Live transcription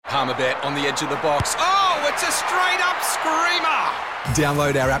Palmerbet on the edge of the box. Oh, it's a straight-up screamer!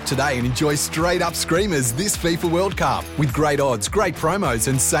 Download our app today and enjoy straight-up screamers this FIFA World Cup with great odds, great promos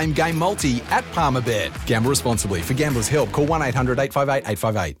and same-game multi at Palmerbet. Gamble responsibly. For Gamblers' Help, call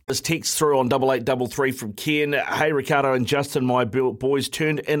 1-800-858-858. This text through on 8833 from Ken. Hey, Ricardo and Justin, my boys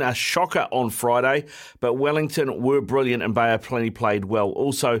turned in a shocker on Friday, but Wellington were brilliant and Bayer Plenty played well.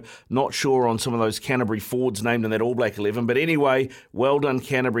 Also, not sure on some of those Canterbury forwards named in that All Black 11, but anyway, well done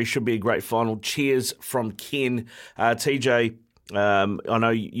Canterbury. Should be a great final. Cheers from Ken. TJ, I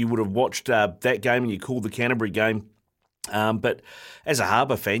know you would have watched that game and you called the Canterbury game, but as a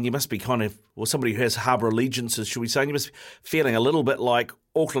Harbour fan, you must be or somebody who has Harbour allegiances, should we say, you must be feeling a little bit like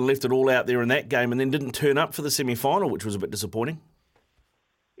Auckland left it all out there in that game and then didn't turn up for the semi-final, which was a bit disappointing.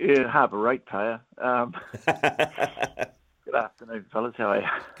 Yeah, Harbour ratepayer. Good afternoon, fellas. How are you?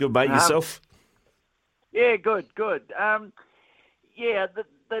 Good, mate. Yourself? Yeah, good.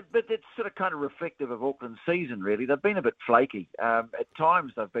 But it's sort of kind of reflective of Auckland's season, really. They've been a bit flaky. At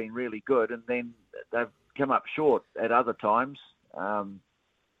times they've been really good, and then they've come up short at other times. And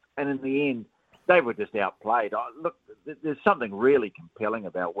in the end, they were just outplayed. Look, there's something really compelling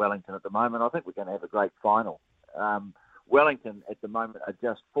about Wellington at the moment. I think we're going to have a great final. Wellington at the moment are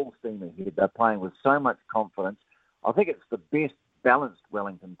just full steam ahead. They're playing with so much confidence. I think it's the best balanced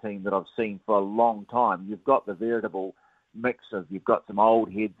Wellington team that I've seen for a long time. You've got the veritable mix of, you've got some old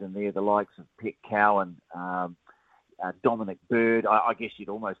heads in there, the likes of Pet Cowan, Dominic Bird. I guess you'd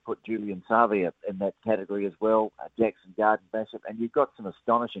almost put Julian Savia in that category as well, Jackson Garden-Bishop, and you've got some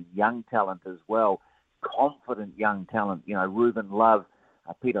astonishing young talent as well, confident young talent, Reuben Love,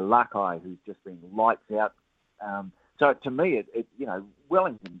 Peter Lakai, who's just been lights out. So to me,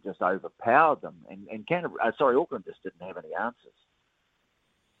 Wellington just overpowered them, and Auckland just didn't have any answers.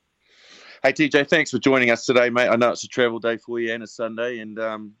 Hey, TJ, thanks for joining us today, mate. I know it's a travel day for you and a Sunday, and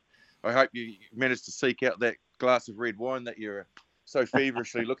I hope you managed to seek out that glass of red wine that you're so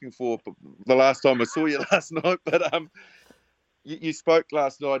feverishly looking for the last time I saw you last night. But you spoke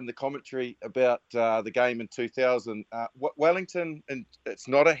last night in the commentary about the game in 2000. Wellington, and it's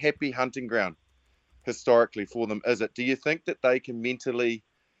not a happy hunting ground historically for them, is it? Do you think that they can mentally,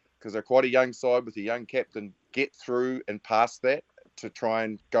 because they're quite a young side with a young captain, get through and past that to try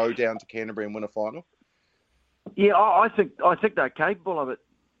and go down to Canterbury and win a final? Yeah, I think they're capable of it,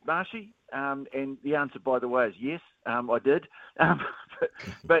 Marshy. And the answer, by the way, is yes. I did.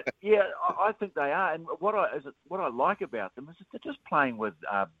 But yeah, I think they are. And what I like about them is that they're just playing with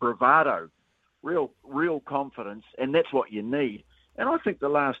bravado, real confidence, and that's what you need. And I think the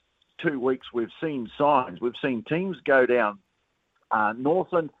last 2 weeks we've seen signs. We've seen teams go down.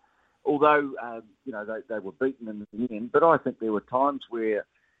 Northland, although they were beaten in the end, but I think there were times where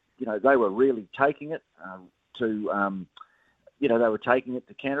they were really taking it they were taking it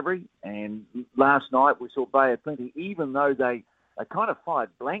to Canterbury. And last night we saw Bayer Plenty, even though they kind of fired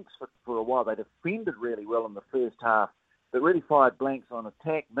blanks for a while. They defended really well in the first half, but really fired blanks on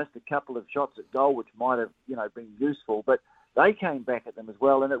attack, missed a couple of shots at goal, which might have been useful, but they came back at them as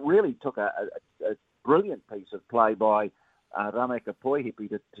well. And it really took a brilliant piece of play by Rameka Poihipi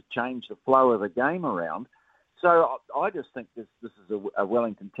to change the flow of the game around. So I just think this is a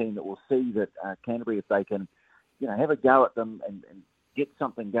Wellington team that will see that Canterbury, if they can have a go at them and get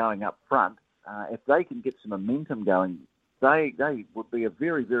something going up front, if they can get some momentum going, they would be a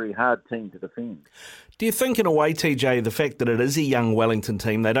very, very hard team to defend. Do you think, in a way, TJ, the fact that it is a young Wellington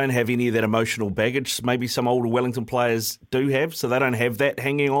team, they don't have any of that emotional baggage maybe some older Wellington players do have, so they don't have that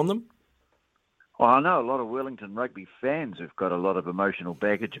hanging on them? Well, I know a lot of Wellington rugby fans who've got a lot of emotional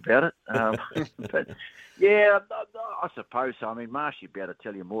baggage about it. But, yeah, I suppose so. I mean, Marsh, you'd be able to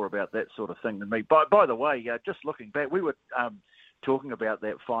tell you more about that sort of thing than me. By the way, just looking back, we were talking about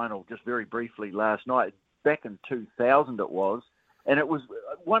that final just very briefly last night. Back in 2000 it was, and it was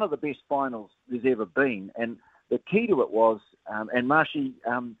one of the best finals there's ever been. And the key to it was, and Marshy,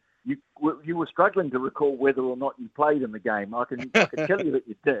 you were struggling to recall whether or not you played in the game. I can tell you that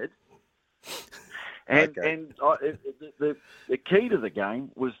you did. And the key to the game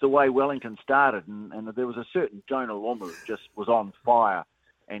was the way Wellington started, and there was a certain Jonah Loma who just was on fire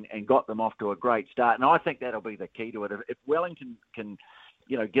and got them off to a great start. And I think that'll be the key to it. If Wellington can,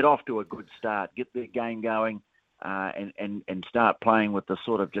 get off to a good start, get their game going, and start playing with the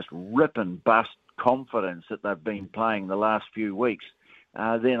sort of just rip and bust confidence that they've been playing the last few weeks,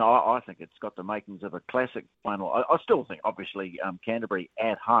 then I think it's got the makings of a classic final. I still think, obviously, Canterbury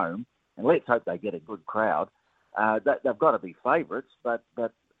at home, and let's hope they get a good crowd. They've got to be favourites, but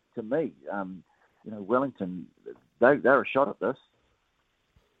to me, Wellington, they're a shot at this.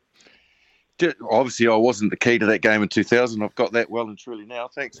 Obviously, I wasn't the key to that game in 2000. I've got that well and truly now.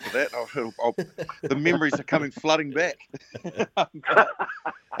 Thanks for that. The memories are coming flooding back.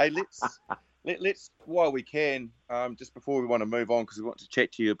 Hey, let's while we can, just before we want to move on, because we want to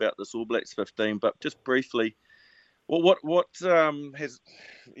chat to you about this All Blacks 15, but just briefly, what has,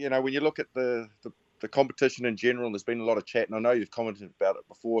 when you look at the competition in general, there's been a lot of chat, and I know you've commented about it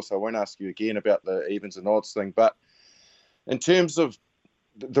before, so I won't ask you again about the evens and odds thing, but in terms of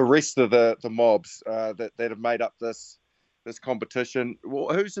the rest of the mobs that have made up this competition,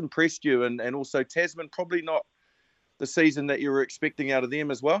 who's impressed you? And also Tasman, probably not the season that you were expecting out of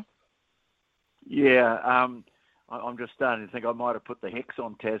them as well? Yeah, I'm just starting to think I might have put the hex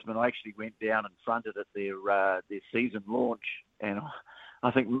on Tasman. I actually went down and fronted at their season launch, and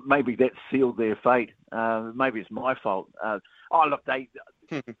I think maybe that sealed their fate. Maybe it's my fault. Look, they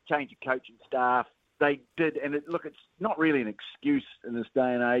changed the coaching staff. They did, and it's not really an excuse in this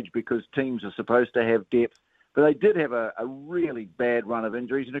day and age because teams are supposed to have depth, but they did have a really bad run of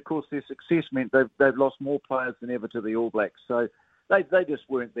injuries, and of course their success meant they've lost more players than ever to the All Blacks. So they just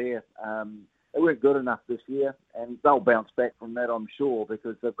weren't there. They weren't good enough this year, and they'll bounce back from that, I'm sure,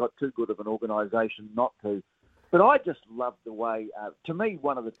 because they've got too good of an organisation not to. But I just loved the way, to me,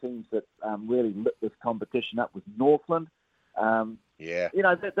 one of the teams that really lit this competition up was Northland. Yeah.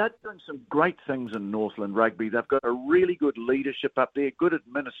 They're doing some great things in Northland rugby. They've got a really good leadership up there, good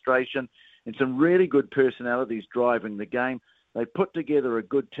administration, and some really good personalities driving the game. They put together a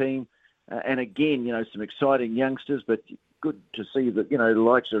good team, and again, some exciting youngsters, but good to see that, the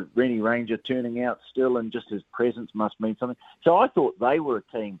likes of Rennie Ranger turning out still, and just his presence must mean something. So I thought they were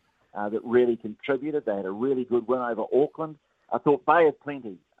a team that really contributed. They had a really good win over Auckland. I thought Bay of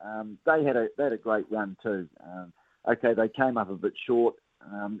Plenty, they had a great run too. Okay, they came up a bit short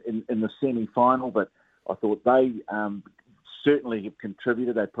in the semi-final, but I thought they certainly have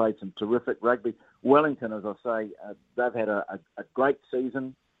contributed. They played some terrific rugby. Wellington, as I say, they've had a great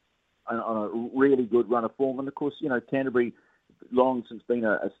season on a really good run of form. And, of course, Canterbury long since been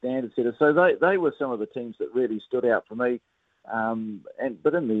a standard setter. So they were some of the teams that really stood out for me.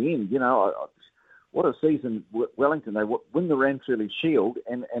 But in the end, what a season Wellington. They win the Ranfurly Shield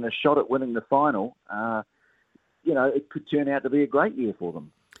and a shot at winning the final. It could turn out to be a great year for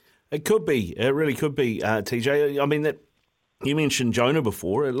them. It could be. It really could be, TJ. I mean, you mentioned Jonah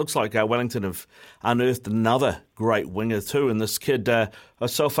before. It looks like Wellington have unearthed another great winger too, and this kid,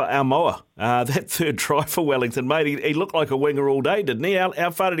 Asofa Almoa, that third try for Wellington, mate, he looked like a winger all day, didn't he?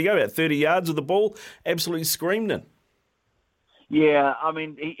 How far did he go? About 30 yards of the ball? Absolutely screamed in. Yeah, I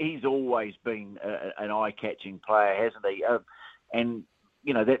mean, he's always been an eye-catching player, hasn't he? And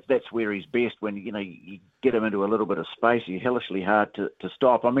that's where he's best, when, you get him into a little bit of space. He's hellishly hard to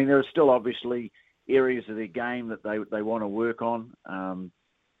stop. I mean, there are still obviously areas of their game that they want to work on.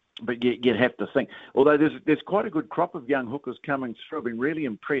 But you'd have to think. Although there's quite a good crop of young hookers coming through. I've been really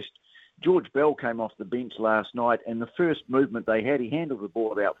impressed. George Bell came off the bench last night, and the first movement they had, he handled the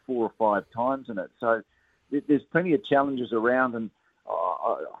ball about 4 or 5 times in it. So there's plenty of challenges around, and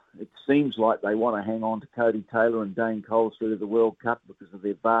it seems like they want to hang on to Cody Taylor and Dane Coles through to the World Cup because of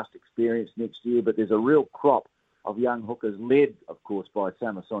their vast experience next year. But there's a real crop of young hookers, led, of course, by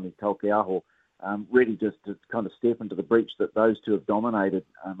Samasoni Taukeiaho, ready just to kind of step into the breach that those two have dominated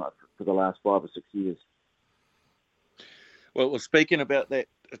for the last 5 or 6 years. Well, speaking about that,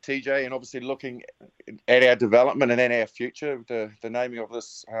 TJ, and obviously looking at our development and then our future, the naming of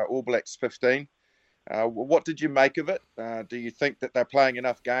this All Blacks 15, what did you make of it? Do you think that they're playing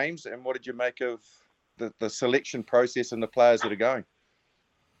enough games? And what did you make of the selection process and the players that are going?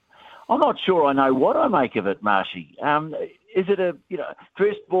 I'm not sure I know what I make of it, Marshy. Is it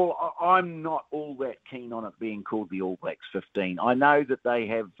first of all, I'm not all that keen on it being called the All Blacks 15. I know that they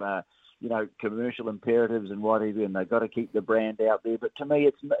have, commercial imperatives and whatever, and they've got to keep the brand out there. But to me,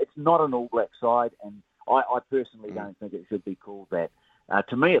 it's not an All Black side, and I personally don't think it should be called that.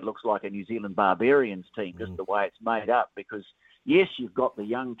 To me, it looks like a New Zealand Barbarians team, just the way it's made up, because, yes, you've got the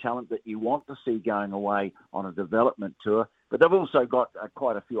young talent that you want to see going away on a development tour, but they've also got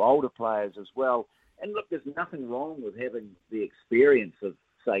quite a few older players as well. And look, there's nothing wrong with having the experience of,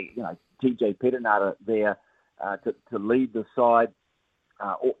 say, TJ Petinata there to lead the side,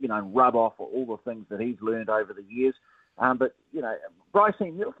 rub off all the things that he's learned over the years. But Bryce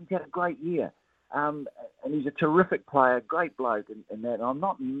Nielsen's had a great year. And he's a terrific player, great bloke, and that. And I'm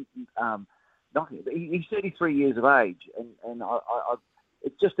not knocking it. He's 33 years of age, and I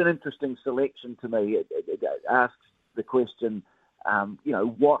it's just an interesting selection to me. It asks the question,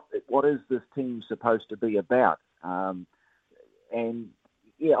 what is this team supposed to be about? I'm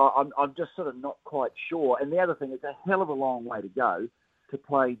just sort of not quite sure. And the other thing, it's a hell of a long way to go to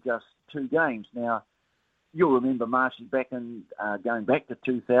play just 2 games. Now, you'll remember, Marshy, going back to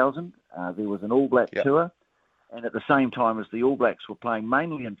 2000, there was an All Black tour, and at the same time as the All Blacks were playing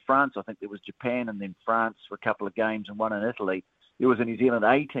mainly in France, I think there was Japan and then France for a couple of games and one in Italy, there was a New Zealand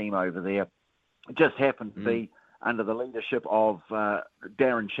A team over there. It just happened to be under the leadership of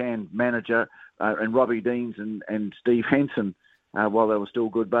Darren Chan, manager, and Robbie Deans and Steve Hansen, while they were still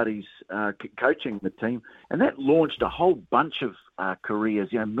good buddies, coaching the team. And that launched a whole bunch of careers,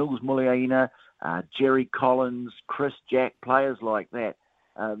 Mills Muliaina, Jerry Collins, Chris Jack, players like that.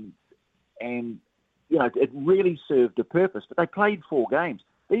 And, it really served a purpose. But they played 4 games.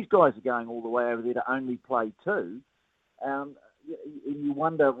 These guys are going all the way over there to only play 2. You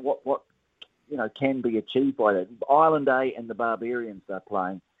wonder what can be achieved by that. Island A and the Barbarians are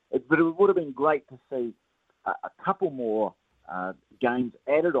playing. But it would have been great to see a couple more games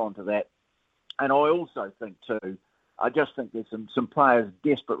added onto that. And I also think, too, I just think there's some players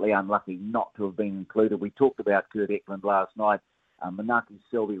desperately unlucky not to have been included. We talked about Kurt Eklund last night. Manaki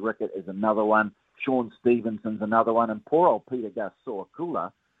Selby Rickett is another one. Sean Stevenson's another one. And poor old Peter Gus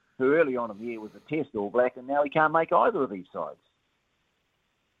Soakula, who early on in the year was a Test All Black, and now he can't make either of these sides.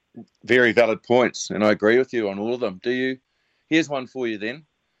 Very valid points, and I agree with you on all of them. Here's one for you then.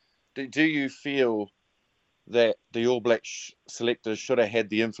 Do you feel that the All Black selectors should have had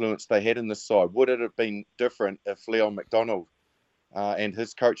the influence they had in this side? Would it have been different if Leon McDonald and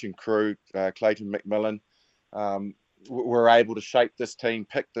his coaching crew, Clayton McMillan, were able to shape this team,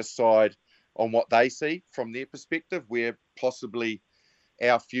 pick this side on what they see from their perspective, where possibly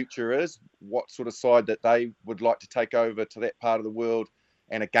our future is, what sort of side that they would like to take over to that part of the world,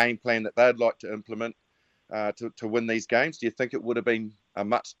 and a game plan that they'd like to implement to win these games? Do you think it would have been a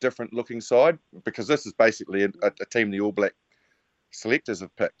much different looking side? Because this is basically a team the All Black selectors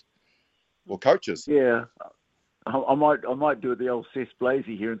have picked, or coaches. Yeah, I might do the old Cess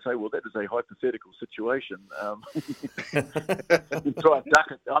Blasey here and say, well, that is a hypothetical situation. Try and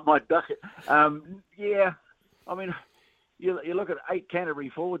duck it. I might duck it. Yeah, I mean, you look at 8 Canterbury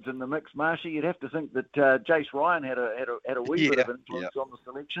forwards in the mix, Marshy. You'd have to think that Jace Ryan had a wee bit of influence on the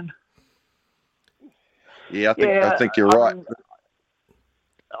selection. Yeah, I think you're right.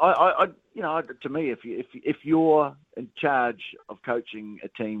 To me, if you're in charge of coaching a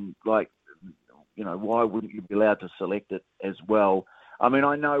team, like, why wouldn't you be allowed to select it as well? I mean,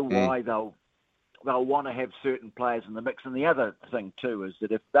 I know why they'll want to have certain players in the mix, and the other thing too is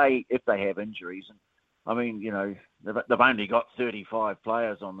that if they have injuries, and I mean, they've only got 35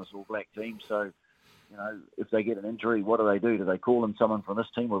 players on this All Black team, so if they get an injury, what do? Do they call in someone from this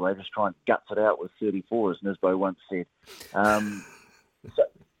team, or do they just try and guts it out with 34, as Nisbo once said? So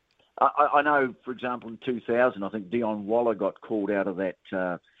I know, for example, in 2000, I think Dion Waller got called out of that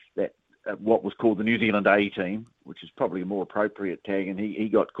what was called the New Zealand A team, which is probably a more appropriate tag, and he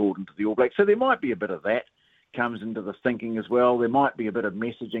got called into the All Blacks. So there might be a bit of that comes into the thinking as well. There might be a bit of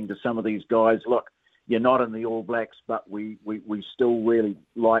messaging to some of these guys. Look, you're not in the All Blacks, but we still really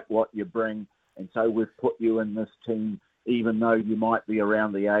like what you bring, and so we've put you in this team, even though you might be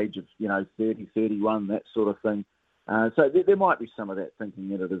around the age of 30, 31, that sort of thing. So there might be some of that thinking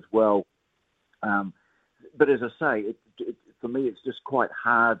in it as well. But as I say, for me, it's just quite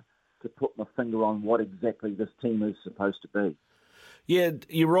hard to put my finger on what exactly this team is supposed to be. Yeah,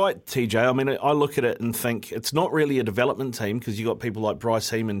 you're right, TJ. I mean, I look at it and think it's not really a development team because you've got people like Bryce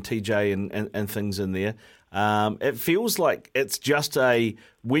Heeman, TJ and things in there. It feels like it's just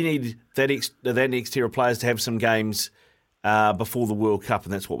we need that exterior players to have some games before the World Cup,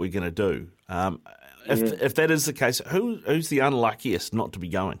 and that's what we're going to do. If that is the case, who's the unluckiest not to be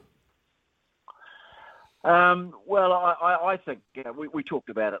going? Well, I think we talked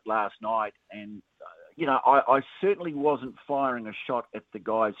about it last night, and I certainly wasn't firing a shot at the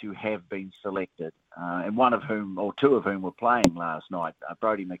guys who have been selected, and two of whom were playing last night,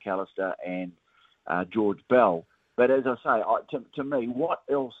 Brodie McAllister and George Bell. But as I say, to me, what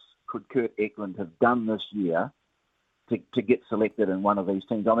else could Kurt Eklund have done this year to get selected in one of these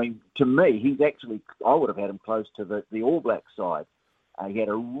teams? I mean, to me, I would have had him close to the All Black side. He had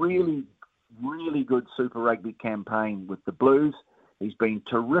a really good Super Rugby campaign with the Blues. He's been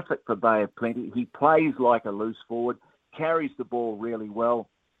terrific for Bay of Plenty. He plays like a loose forward, carries the ball really well.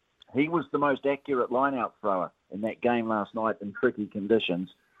 He was the most accurate line-out thrower in that game last night in tricky conditions.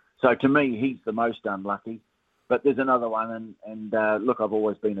 So to me, he's the most unlucky. But there's another one, and look, I've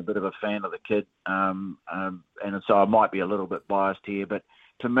always been a bit of a fan of the kid, and so I might be a little bit biased here, but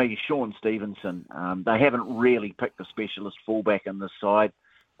to me, Sean Stevenson, they haven't really picked a specialist fullback in this side.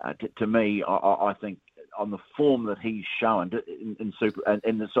 To me, I think on the form that he's shown in the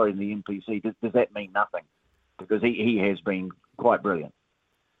NPC, does that mean nothing? Because he has been quite brilliant.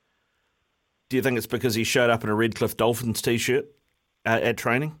 Do you think it's because he showed up in a Redcliffe Dolphins t-shirt at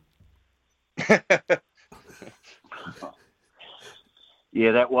training?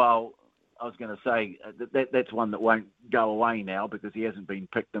 Yeah, I was going to say that's one that won't go away now because he hasn't been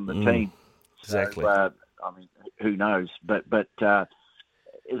picked in the team. Exactly. So, who knows? But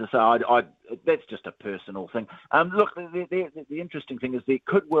as I say, that's just a personal thing. Look, the interesting thing is there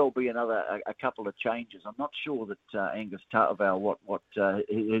could well be a couple of changes. I'm not sure that Angus Tartavale what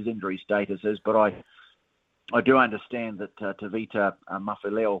his injury status is, but I do understand that Tavita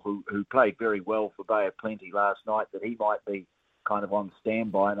Mafileo, who played very well for Bay of Plenty last night, that he might be kind of on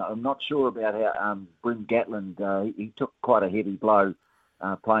standby. And I'm not sure about how Bryn Gatland, he took quite a heavy blow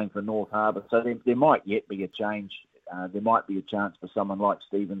playing for North Harbour. So there might yet be a change. There might be a chance for someone like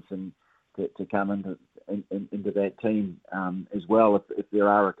Stevenson to come into that team as well if there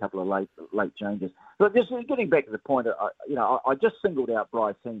are a couple of late changes. But just getting back to the point, I just singled out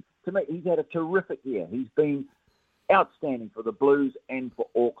Bryce Heem. To me, he's had a terrific year. He's been outstanding for the Blues and for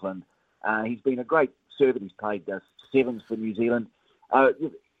Auckland. He's been a great servant. He's played sevens for New Zealand.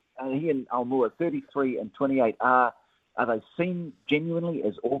 He and Almua, 33 and 28, are they seen genuinely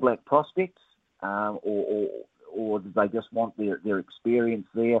as All Black prospects, or do they just want their experience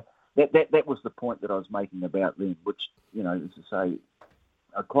there? That was the point that I was making about them, which, as I say,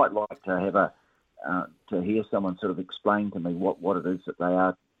 I'd quite like to have to hear someone sort of explain to me what it is that they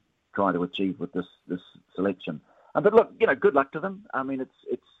are trying to achieve with this selection. But look, good luck to them. I mean,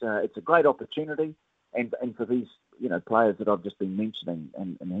 it's a great opportunity, and for these players that I've just been mentioning,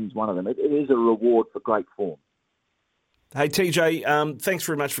 and he's one of them. It is a reward for great form. Hey, TJ, thanks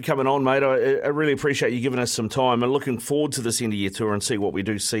very much for coming on, mate. I really appreciate you giving us some time. I'm looking forward to this end-of-year tour and see what we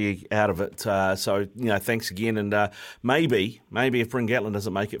do see out of it. So, thanks again. And maybe if Bryn Gatland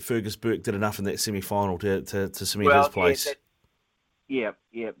doesn't make it, Fergus Burke did enough in that semi-final to cement his place.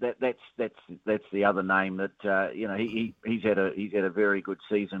 That's the other name that he's had a very good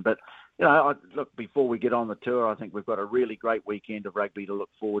season. But look, before we get on the tour, I think we've got a really great weekend of rugby to look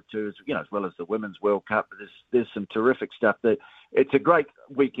forward to, as well as the Women's World Cup. There's some terrific stuff. It's a great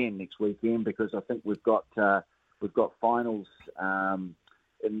weekend next weekend because I think we've got finals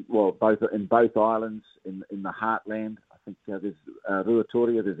in both islands in the heartland. I think there's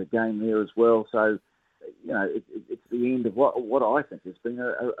Ruatoria. There's a game there as well. So. It's the end of what I think has been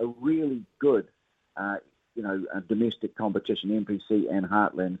a really good, a domestic competition, NPC and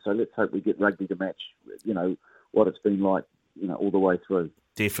Heartland. So let's hope we get rugby to match, what it's been like, all the way through.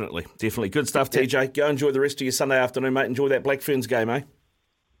 Definitely. Good stuff, TJ. Go enjoy the rest of your Sunday afternoon, mate. Enjoy that Black Ferns game, eh?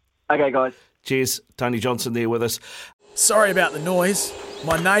 Okay, guys. Cheers. Tony Johnson there with us. Sorry about the noise.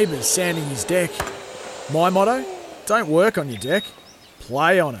 My neighbour's sanding his deck. My motto? Don't work on your deck.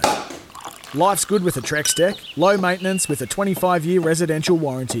 Play on it. Life's good with a Trex deck. Low maintenance with a 25-year residential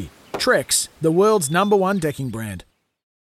warranty. Trex, the world's #1 decking brand.